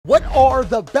are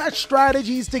the best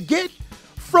strategies to get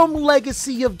from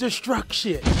Legacy of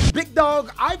Destruction. Big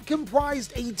dog, I've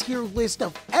comprised a tier list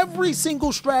of every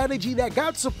single strategy that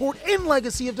got support in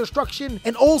Legacy of Destruction,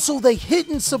 and also the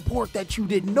hidden support that you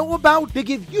didn't know about, to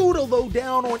give you the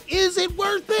lowdown on is it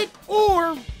worth it,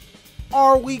 or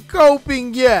are we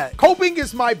coping yet? Coping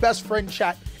is my best friend,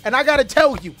 chat, and I gotta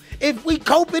tell you, if we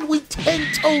coping, we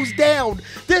 10 toes down.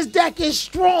 This deck is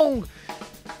strong,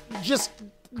 just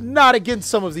not against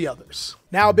some of the others.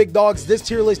 Now, big dogs, this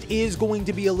tier list is going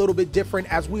to be a little bit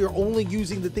different as we are only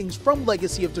using the things from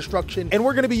Legacy of Destruction, and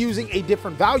we're going to be using a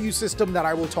different value system that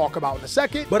I will talk about in a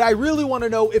second. But I really want to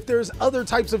know if there's other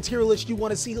types of tier lists you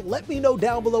want to see. Let me know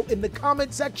down below in the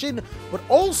comment section. But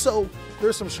also,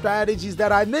 there's some strategies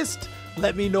that I missed.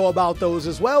 Let me know about those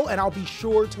as well, and I'll be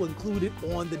sure to include it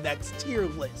on the next tier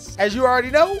list. As you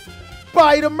already know,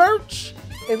 buy the merch,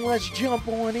 and let's jump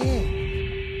on in.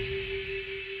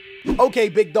 Okay,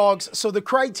 big dogs, so the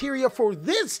criteria for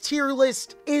this tier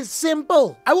list is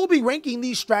simple. I will be ranking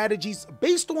these strategies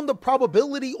based on the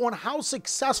probability on how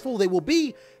successful they will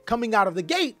be coming out of the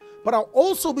gate, but I'll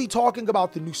also be talking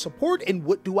about the new support and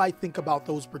what do I think about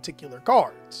those particular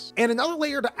cards. And another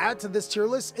layer to add to this tier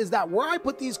list is that where I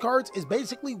put these cards is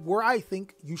basically where I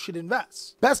think you should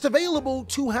invest. Best available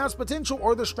to has potential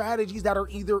are the strategies that are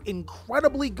either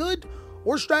incredibly good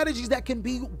or strategies that can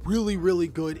be really, really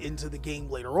good into the game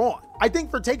later on. I think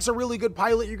for takes a really good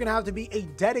pilot, you're gonna have to be a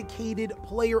dedicated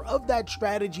player of that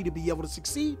strategy to be able to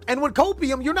succeed. And with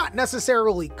copium, you're not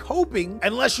necessarily coping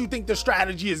unless you think the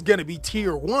strategy is gonna be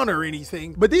tier 1 or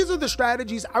anything. But these are the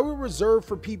strategies I would reserve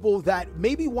for people that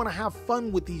maybe wanna have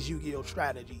fun with these Yu-Gi-Oh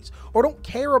strategies or don't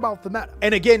care about the meta.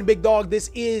 And again, big dog,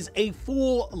 this is a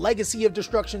full Legacy of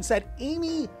Destruction set.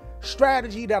 Any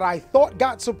strategy that I thought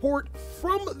got support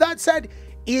from that set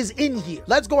is in here.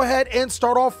 Let's go ahead and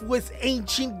start off with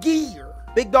Ancient Gear.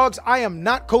 Big dogs, I am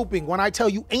not coping when I tell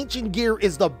you Ancient Gear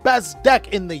is the best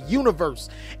deck in the universe.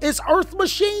 It's Earth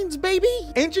Machines, baby.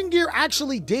 Ancient Gear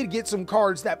actually did get some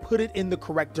cards that put it in the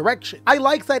correct direction. I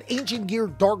like that Ancient Gear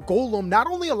Dark Golem not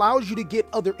only allows you to get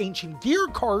other Ancient Gear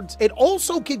cards, it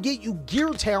also can get you Gear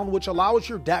Town, which allows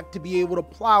your deck to be able to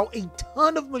plow a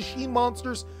ton of machine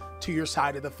monsters to your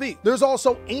side of the field. There's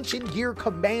also Ancient Gear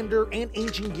Commander and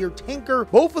Ancient Gear Tanker.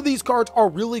 Both of these cards are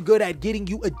really good at getting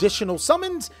you additional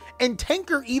summons, and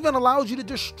Tanker even allows you to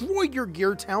destroy your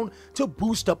Gear Town to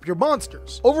boost up your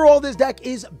monsters. Overall, this deck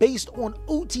is based on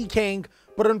OT Kang,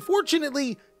 but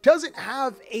unfortunately doesn't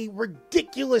have a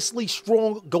ridiculously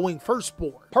strong going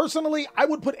firstborn. Personally, I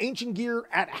would put Ancient Gear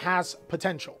at has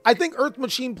potential. I think Earth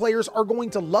Machine players are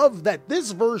going to love that this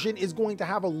version is going to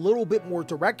have a little bit more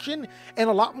direction and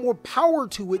a lot more power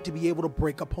to it to be able to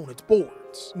break opponents'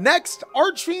 boards. Next,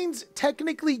 Archfiends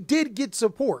technically did get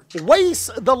support. Wace,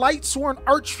 the Lightsworn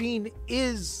Archfiend,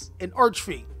 is an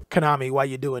Archfiend. Konami, why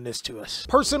you doing this to us?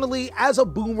 Personally, as a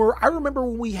boomer, I remember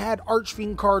when we had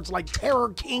Archfiend cards like Terror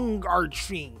King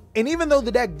Archfiend. And even though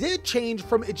the deck did change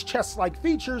from its chest-like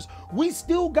features, we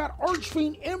still got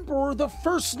Archfiend Emperor, the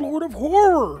first Lord of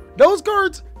Horror. Those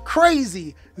cards,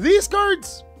 crazy. These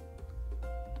cards,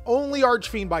 only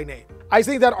Archfiend by name. I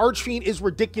think that Archfiend is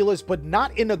ridiculous, but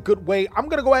not in a good way. I'm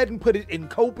gonna go ahead and put it in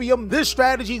copium. This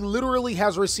strategy literally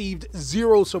has received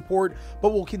 0 support,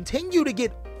 but will continue to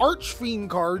get Archfiend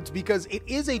cards because it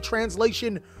is a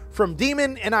translation from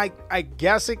Demon, and I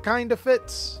guess it kind of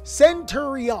fits.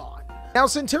 Centurion. Now,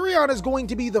 Centurion is going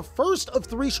to be the first of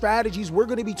 3 strategies we're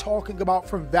going to be talking about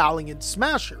from Valiant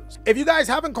Smashers. If you guys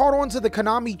haven't caught on to the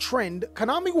Konami trend,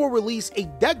 Konami will release a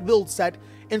deck build set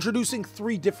introducing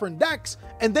 3 different decks,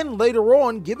 and then later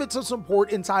on give it some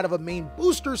support inside of a main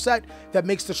booster set that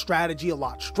makes the strategy a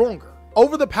lot stronger.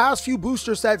 Over the past few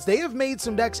booster sets, they have made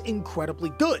some decks incredibly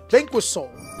good. Vanquish Soul,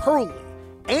 Pearly,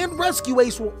 and Rescue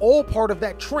Ace were all part of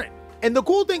that trend. And the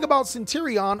cool thing about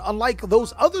Centurion, unlike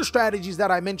those other strategies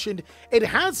that I mentioned, it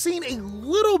has seen a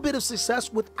little bit of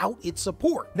success without its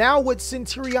support. Now with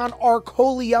Centurion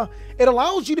Arcolia, it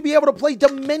allows you to be able to play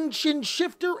Dimension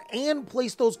Shifter and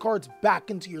place those cards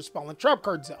back into your spell and trap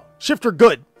card zone. Shifter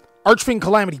good. Archfiend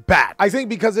Calamity bad. I think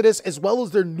because of this, as well as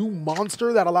their new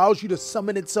monster that allows you to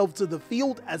summon itself to the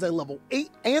field as a level 8,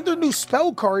 and their new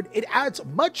spell card, it adds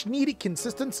much needed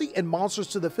consistency and monsters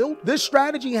to the field. This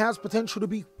strategy has potential to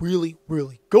be really,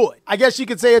 really good. I guess you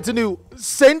could say it's a new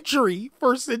century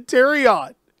for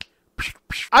Centurion.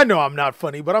 I know I'm not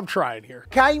funny, but I'm trying here.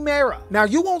 Chimera. Now,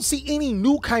 you won't see any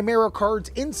new Chimera cards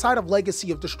inside of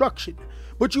Legacy of Destruction,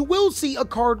 but you will see a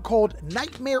card called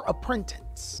Nightmare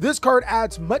Apprentice. This card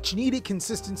adds much needed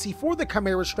consistency for the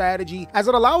Chimera strategy, as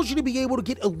it allows you to be able to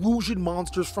get illusion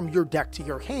monsters from your deck to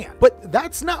your hand. But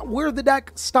that's not where the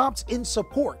deck stops in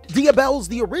support. Diabell's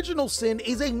The Original Sin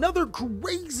is another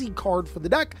crazy card for the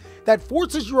deck that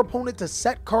forces your opponent to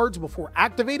set cards before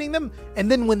activating them,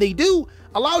 and then when they do,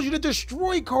 allows you to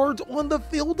destroy cards on the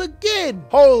field again.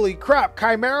 Holy crap,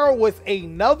 Chimera with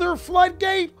another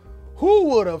floodgate? Who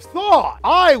would have thought?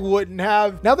 I wouldn't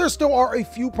have. Now, there still are a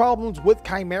few problems with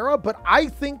Chimera, but I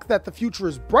think that the future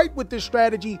is bright with this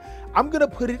strategy. I'm gonna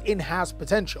put it in has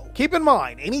potential. Keep in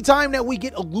mind, anytime that we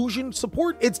get illusion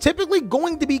support, it's typically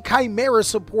going to be Chimera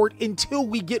support until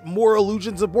we get more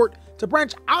illusion support to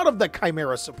branch out of the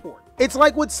Chimera support. It's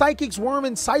like what Psychic's Worm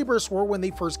and Cybers were when they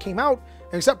first came out,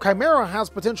 except Chimera has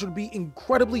potential to be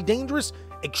incredibly dangerous,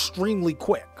 extremely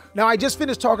quick. Now, I just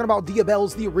finished talking about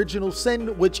Diabell's The Original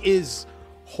Sin, which is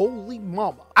holy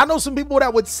mama. I know some people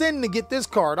that would sin to get this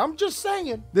card. I'm just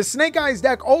saying. The Snake Eyes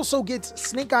deck also gets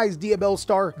Snake Eyes Diabell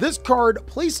Star. This card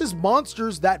places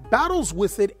monsters that battles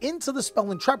with it into the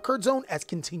spell and trap card zone as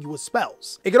continuous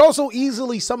spells. It can also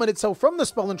easily summon itself from the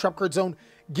spell and trap card zone,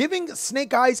 giving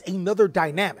Snake Eyes another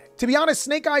dynamic. To be honest,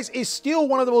 Snake Eyes is still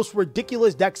one of the most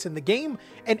ridiculous decks in the game,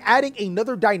 and adding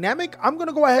another dynamic, I'm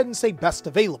gonna go ahead and say best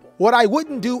available. What I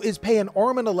wouldn't do is pay an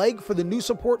arm and a leg for the new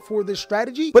support for this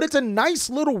strategy, but it's a nice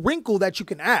little wrinkle that you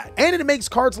can add, and it makes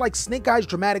cards like Snake Eyes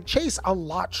Dramatic Chase a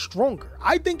lot stronger.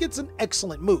 I think it's an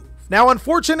excellent move. Now,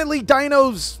 unfortunately,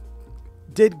 Dinos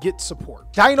did get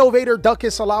support. Dino Vader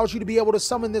Duckus allows you to be able to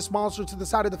summon this monster to the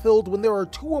side of the field when there are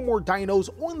 2 or more dinos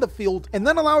on the field, and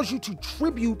then allows you to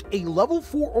tribute a level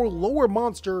 4 or lower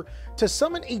monster to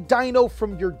summon a dino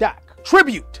from your deck.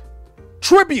 Tribute!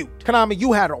 Konami,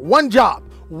 you had one job.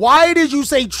 Why did you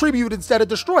say tribute instead of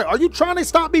destroy? Are you trying to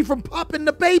stop me from popping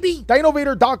the baby? Dino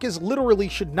Vader Duckus literally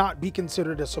should not be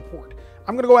considered a support.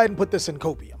 I'm gonna go ahead and put this in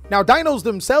Copium. Now, dinos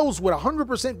themselves would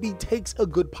 100% be takes a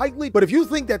good pilot, but if you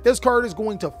think that this card is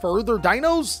going to further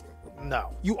dinos,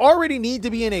 no. You already need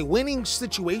to be in a winning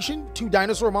situation, 2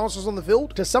 dinosaur monsters on the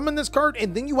field, to summon this card,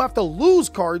 and then you have to lose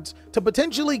cards to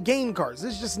potentially gain cards.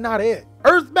 This is just not it.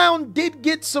 Earthbound did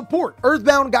get support.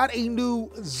 Earthbound got a new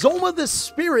Zoma the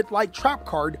Spirit-like trap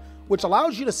card, which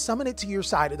allows you to summon it to your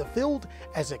side of the field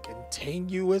as a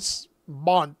continuous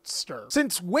monster.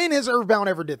 Since when has Earthbound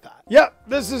ever did that? Yep,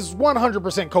 this is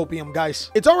 100% Copium,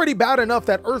 guys. It's already bad enough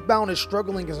that Earthbound is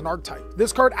struggling as an archetype.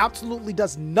 This card absolutely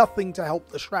does nothing to help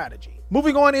the strategy.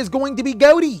 Moving on is going to be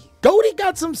Goaty. Goaty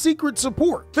got some secret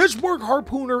support. Fishborg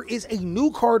Harpooner is a new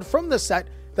card from the set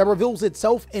that reveals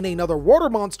itself in another water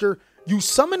monster. You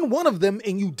summon one of them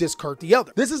and you discard the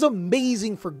other. This is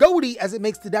amazing for Goaty as it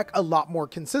makes the deck a lot more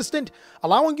consistent,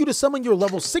 allowing you to summon your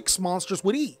level 6 monsters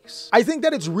with ease. I think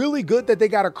that it's really good that they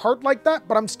got a card like that,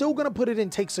 but I'm still gonna put it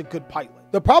in takes a good pilot.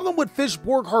 The problem with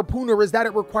Fishborg Harpooner is that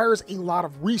it requires a lot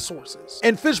of resources,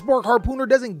 and Fishborg Harpooner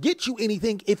doesn't get you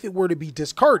anything if it were to be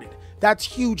discarded. That's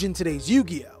huge in today's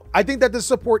Yu-Gi-Oh! I think that this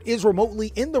support is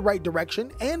remotely in the right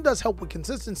direction and does help with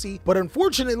consistency, but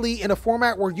unfortunately, in a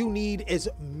format where you need as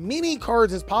many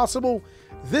cards as possible,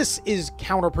 this is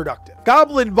counterproductive.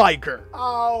 Goblin Biker.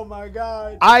 Oh my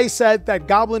god. I said that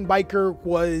Goblin Biker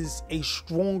was a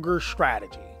stronger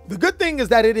strategy. The good thing is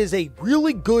that it is a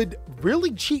really good,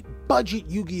 really cheap budget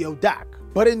Yu-Gi-Oh! Deck.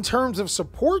 But in terms of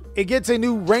support, it gets a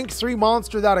new rank 3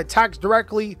 monster that attacks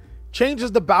directly,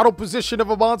 changes the battle position of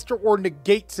a monster, or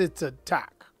negates its attack.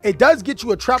 It does get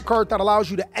you a trap card that allows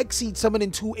you to exceed summon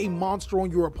into a monster on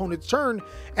your opponent's turn,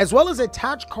 as well as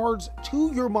attach cards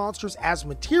to your monsters as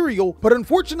material. But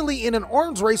unfortunately, in an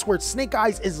arms race where Snake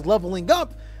Eyes is leveling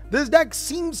up, this deck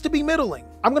seems to be middling.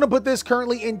 I'm gonna put this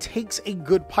currently in takes a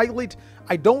good pilot.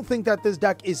 I don't think that this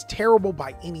deck is terrible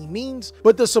by any means,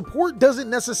 but the support doesn't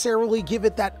necessarily give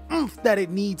it that oomph that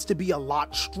it needs to be a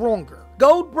lot stronger.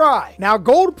 Gold Pride. Now,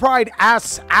 Gold Pride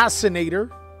Assassinator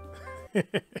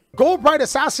Gold Pride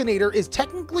Assassinator is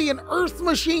technically an Earth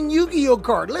Machine Yu-Gi-Oh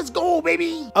card. Let's go,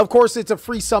 baby! Of course, it's a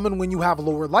free summon when you have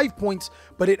lower life points,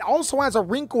 but it also has a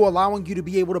wrinkle allowing you to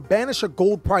be able to banish a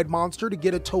Gold Pride monster to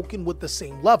get a token with the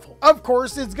same level. Of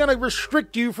course, it's gonna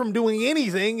restrict you from doing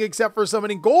anything except for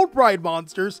summoning Gold Pride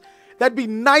monsters. That'd be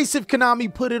nice if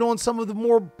Konami put it on some of the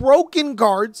more broken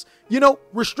cards. You know,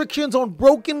 restrictions on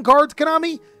broken cards,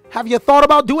 Konami? Have you thought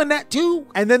about doing that too?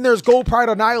 And then there's Gold Pride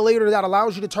Annihilator that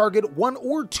allows you to target 1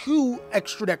 or 2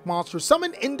 extra deck monsters,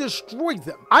 summon and destroy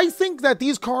them. I think that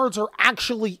these cards are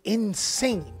actually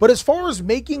insane. But as far as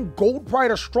making Gold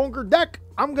Pride a stronger deck,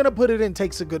 I'm gonna put it in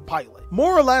takes a good pilot.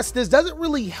 More or less, this doesn't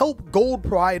really help Gold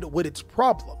Pride with its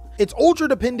problem. It's ultra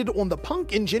dependent on the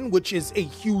Punk engine, which is a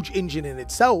huge engine in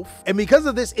itself, and because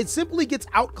of this, it simply gets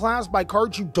outclassed by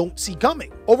cards you don't see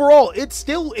coming. Overall, it's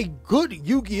still a good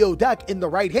Yu-Gi-Oh deck in the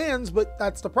right hands, but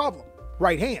that's the problem.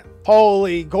 Right hand.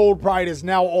 Holy, Gold Pride is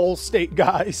now all state,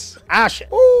 guys. Ashen.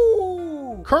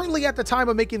 Ooh. Currently, at the time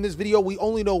of making this video, we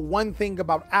only know one thing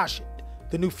about Ashen,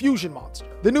 the new fusion monster.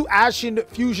 The new Ashen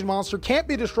fusion monster can't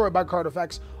be destroyed by card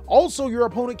effects. Also, your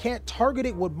opponent can't target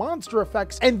it with monster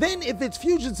effects. And then if it's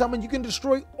fusion summoned, you can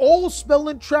destroy all spell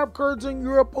and trap cards on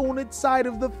your opponent's side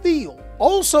of the field.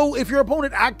 Also, if your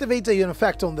opponent activates an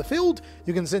effect on the field,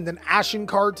 you can send an Ashen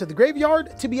card to the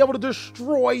graveyard to be able to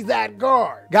destroy that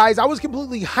card. Guys, I was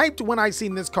completely hyped when I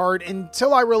seen this card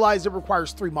until I realized it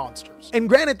requires 3 monsters. And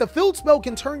granted, the field spell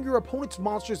can turn your opponent's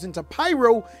monsters into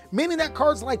pyro, meaning that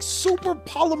cards like super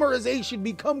polymerization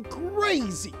become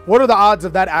crazy. What are the odds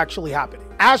of that actually happening?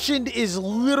 Ashen is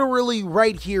literally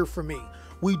right here for me.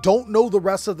 We don't know the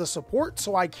rest of the support,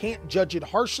 so I can't judge it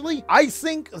harshly. I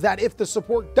think that if the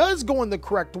support does go in the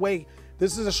correct way,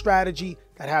 this is a strategy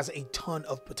that has a ton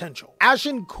of potential.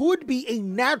 Ashen could be a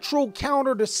natural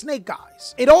counter to Snake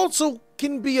Eyes. It also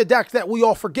can be a deck that we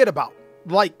all forget about,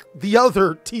 like the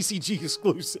other TCG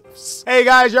exclusives. Hey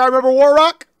guys, y'all remember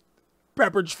Warrock?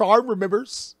 Pepperidge Farm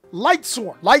remembers.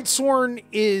 Lightsworn. Lightsworn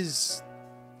is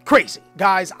crazy.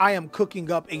 Guys, I am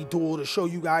cooking up a duel to show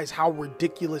you guys how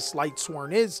ridiculous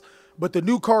Lightsworn is, but the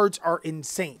new cards are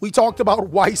insane. We talked about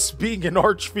Weiss being an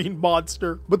Archfiend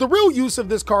monster, but the real use of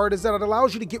this card is that it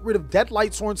allows you to get rid of dead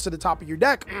Lightsworns to the top of your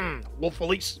deck, Wolf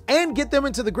Elise, and get them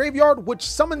into the graveyard, which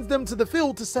summons them to the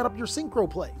field to set up your synchro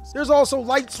plays. There's also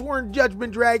Lightsworn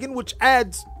Judgment Dragon, which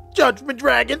adds Judgment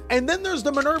Dragon. And then there's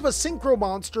the Minerva Synchro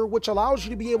Monster, which allows you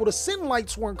to be able to send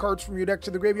Lightsworn cards from your deck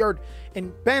to the graveyard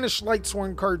and banish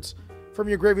Lightsworn cards from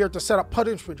your graveyard to set up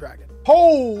Punishment Dragon.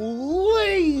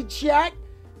 Holy chat!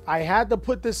 I had to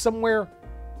put this somewhere.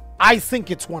 I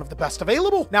think it's one of the best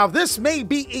available. Now, this may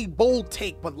be a bold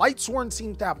take, but Lightsworn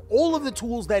seems to have all of the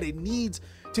tools that it needs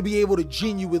to be able to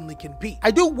genuinely compete.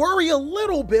 I do worry a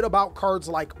little bit about cards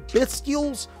like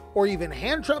Bestials or even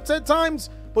Hand Traps at times,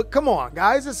 but come on,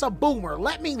 guys, it's a boomer.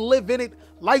 Let me live in it.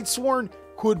 Lightsworn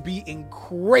could be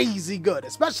crazy good,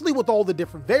 especially with all the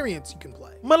different variants you can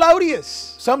play.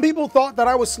 Melodious. Some people thought that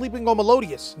I was sleeping on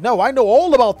Melodious. No, I know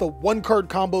all about the 1-card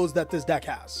combos that this deck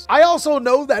has. I also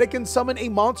know that it can summon a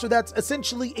monster that's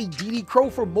essentially a DD Crow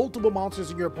for multiple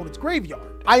monsters in your opponent's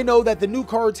graveyard. I know that the new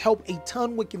cards help a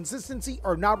ton with consistency,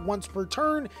 are not once per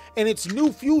turn, and its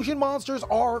new fusion monsters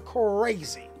are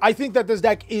crazy. I think that this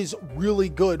deck is really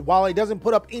good. While it doesn't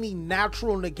put up any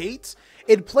natural negates,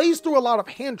 it plays through a lot of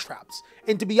hand traps.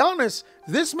 And to be honest,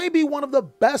 this may be one of the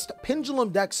best pendulum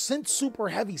decks since Super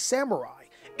Heavy Samurai.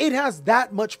 It has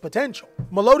that much potential.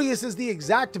 Melodious is the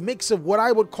exact mix of what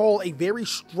I would call a very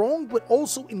strong but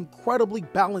also incredibly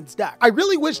balanced deck. I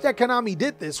really wish that Konami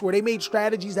did this, where they made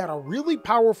strategies that are really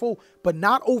powerful but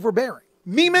not overbearing.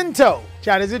 Memento.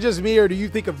 Chat, is it just me or do you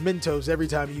think of Mentos every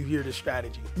time you hear this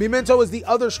strategy? Memento is the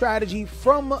other strategy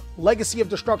from Legacy of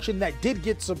Destruction that did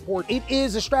get support. It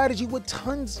is a strategy with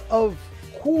tons of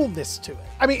coolness to it.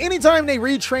 I mean, anytime they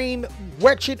retrain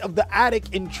Wretched of the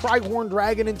Attic and Trihorn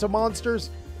Dragon into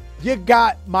monsters, you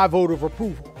got my vote of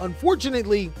approval.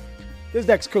 Unfortunately, this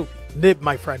deck's copium. Nib,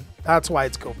 my friend. That's why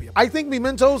it's copium. I think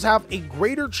Mementos have a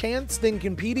greater chance than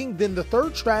competing than the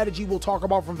third strategy we'll talk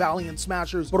about from Valiant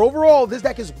Smashers, but overall, this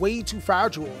deck is way too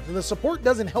fragile, and the support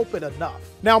doesn't help it enough.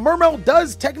 Now, Mermail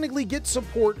does technically get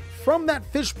support from that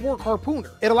Fishborg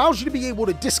Harpooner. It allows you to be able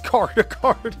to discard a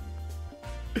card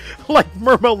like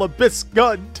Mermail Abyss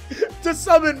Gun to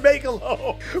summon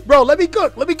Megalo. Bro, let me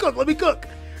cook.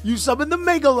 You summon the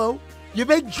Megalo, you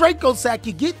make Draco Sack,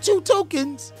 you get 2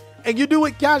 tokens, and you do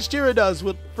what Kashtira does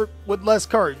with less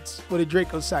cards, with a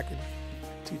Draco Sack and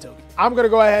 2 tokens. I'm going to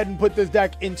go ahead and put this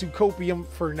deck into copium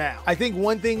for now. I think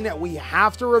one thing that we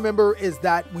have to remember is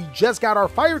that we just got our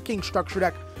Fire King structure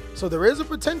deck, so there is a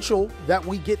potential that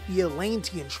we get the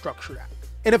Atlantean structure deck.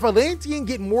 And if Atlantean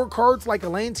get more cards like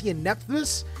Atlantean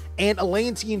Nephthys and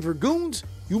Atlantean Dragoons,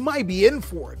 you might be in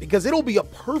for it, because it'll be a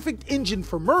perfect engine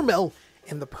for Mermail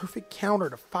and the perfect counter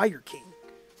to Fire King.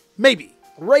 Maybe.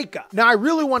 Reika. Now, I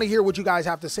really want to hear what you guys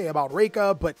have to say about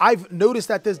Reika, but I've noticed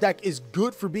that this deck is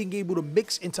good for being able to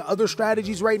mix into other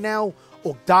strategies right now.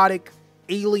 Ogdotic,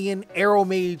 Alien, Arrow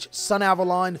Mage, Sun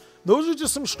Avalon. Those are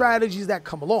just some strategies that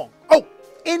come along. Oh,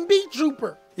 and Beat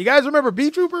Trooper. You guys remember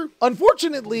Beat Trooper?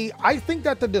 Unfortunately, I think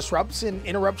that the disrupts and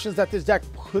interruptions that this deck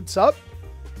puts up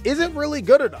isn't really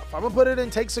good enough. I'm gonna put it in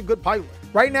takes a good pilot.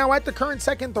 Right now, at the current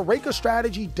second, the Reika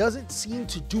strategy doesn't seem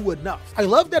to do enough. I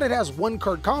love that it has one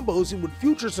card combos, and with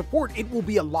future support, it will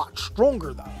be a lot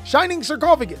stronger though. Shining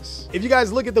Sarcophagus. If you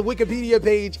guys look at the Wikipedia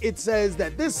page, it says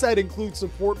that this set includes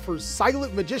support for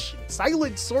Silent Magician,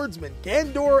 Silent Swordsman,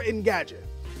 Gandor, and Gadget.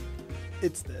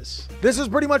 It's this. This is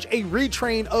pretty much a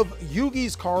retrain of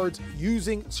Yugi's cards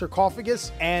using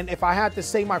Sarcophagus, and if I had to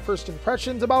say my first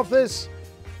impressions about this,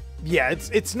 yeah,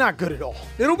 it's not good at all.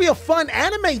 It'll be a fun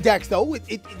anime deck though.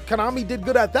 Konami did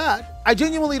good at that. I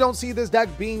genuinely don't see this deck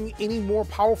being any more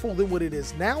powerful than what it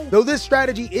is now, though this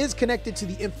strategy is connected to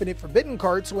the Infinite Forbidden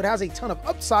card, so it has a ton of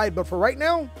upside, but for right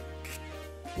now,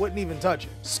 wouldn't even touch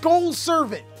it. Skull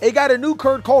Servant. It got a new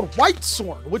card called White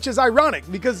Sworn, which is ironic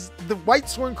because the White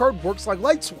Sworn card works like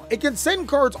Light Sworn. It can send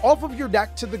cards off of your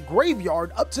deck to the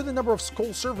graveyard up to the number of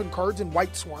Skull Servant cards in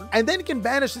White Sworn, and then it can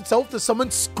banish itself to summon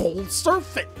Skull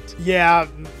Servant. Yeah,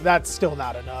 that's still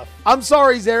not enough. I'm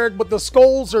sorry, Zarek, but the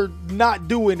skulls are not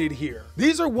doing it here.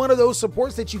 These are one of those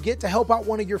supports that you get to help out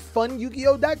one of your fun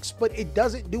Yu-Gi-Oh decks, but it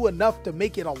doesn't do enough to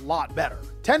make it a lot better.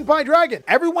 Tenpai Dragon.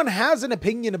 Everyone has an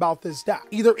opinion about this deck.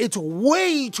 Either it's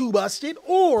way too busted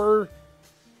or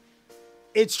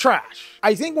it's trash.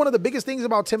 I think one of the biggest things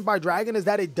about Tenpai Dragon is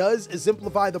that it does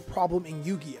exemplify the problem in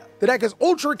Yu-Gi-Oh! The deck is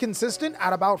ultra consistent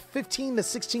at about 15 to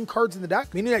 16 cards in the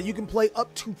deck, meaning that you can play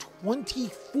up to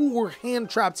 24 hand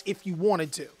traps if you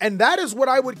wanted to. And that is what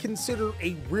I would consider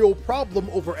a real problem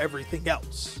over everything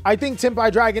else. I think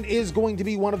Tenpai Dragon is going to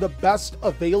be one of the best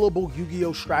available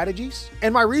Yu-Gi-Oh! Strategies.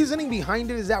 And my reasoning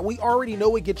behind it is that we already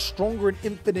know it gets stronger in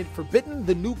Infinite Forbidden.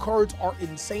 The new cards are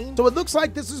insane. So it looks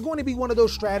like this is going to be one of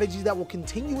those strategies that will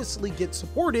continuously get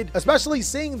supported, especially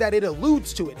seeing that it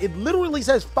alludes to it. It literally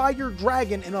says Fire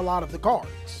Dragon in a lot of the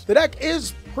cards. The deck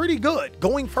is pretty good,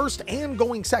 going first and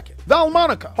going second.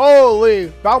 Valmonica. Holy!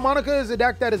 Valmonica is a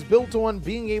deck that is built on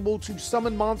being able to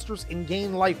summon monsters and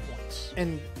gain life points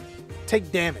and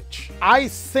take damage. I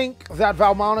think that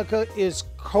Valmonica is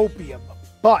copium,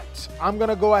 but I'm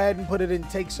gonna go ahead and put it in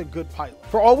takes a good pilot.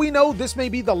 For all we know, this may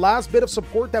be the last bit of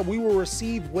support that we will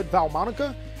receive with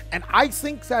Valmonica, and I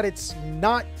think that it's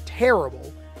not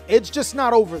terrible. It's just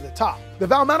not over the top. The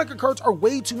Valmonica cards are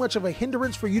way too much of a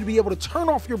hindrance for you to be able to turn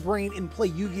off your brain and play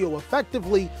Yu-Gi-Oh!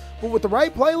 Effectively, but with the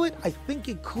right playlet, I think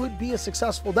it could be a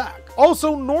successful deck.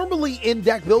 Also, normally in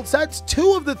deck build sets,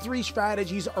 2 of the 3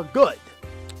 strategies are good.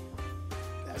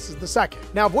 This is the second.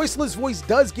 Now, Voiceless Voice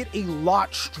does get a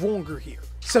lot stronger here.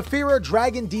 Saphira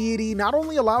Dragon Deity not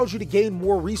only allows you to gain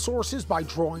more resources by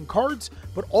drawing cards,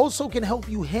 but also can help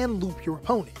you hand loop your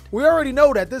opponent. We already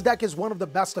know that this deck is one of the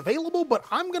best available, but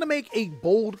I'm gonna make a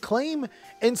bold claim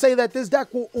and say that this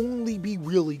deck will only be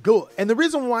really good. And the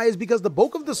reason why is because the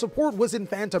bulk of the support was in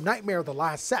Phantom Nightmare the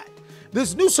last set.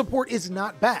 This new support is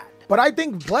not bad, but I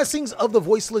think Blessings of the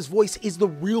Voiceless Voice is the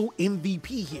real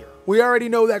MVP here. We already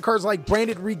know that cards like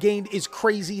Branded Regained is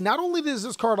crazy. Not only does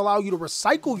this card allow you to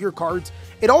recycle your cards,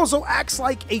 it also acts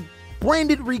like a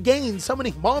Branded Regain,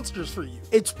 summoning monsters for you.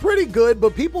 It's pretty good,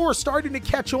 but people are starting to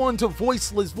catch on to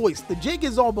Voiceless Voice. The jig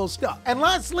is almost up. And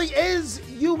lastly is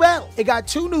Yubel. It got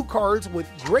 2 new cards, with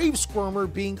Grave Squirmer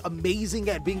being amazing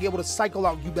at being able to cycle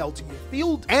out Yubel to your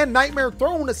field, and Nightmare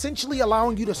Throne essentially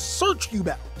allowing you to search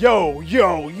Yubel.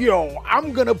 Yo,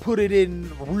 I'm gonna put it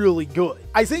in really good.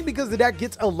 I think because the deck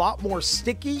gets a lot more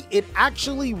sticky, it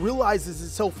actually realizes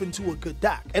itself into a good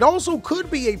deck. It also could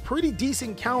be a pretty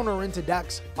decent counter into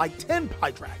decks like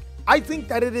Tenpai Dragon. I think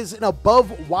that it is an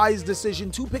above wise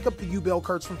decision to pick up the Yubel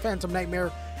cards from Phantom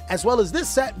Nightmare, as well as this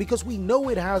set, because we know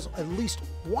it has at least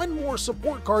 1 more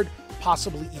support card,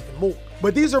 possibly even more.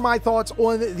 But these are my thoughts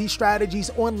on these strategies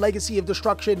on Legacy of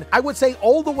Destruction. I would say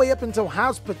all the way up until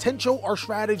Has Potential are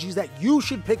strategies that you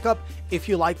should pick up if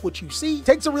you like what you see.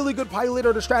 Takes a really good pilot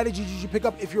are the strategies you should pick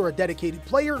up if you're a dedicated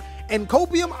player. And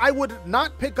Copium I would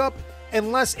not pick up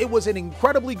unless it was an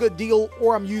incredibly good deal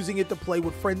or I'm using it to play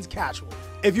with friends casually.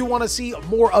 If you want to see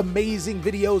more amazing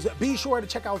videos, be sure to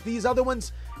check out these other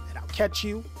ones, and I'll catch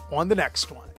you on the next one.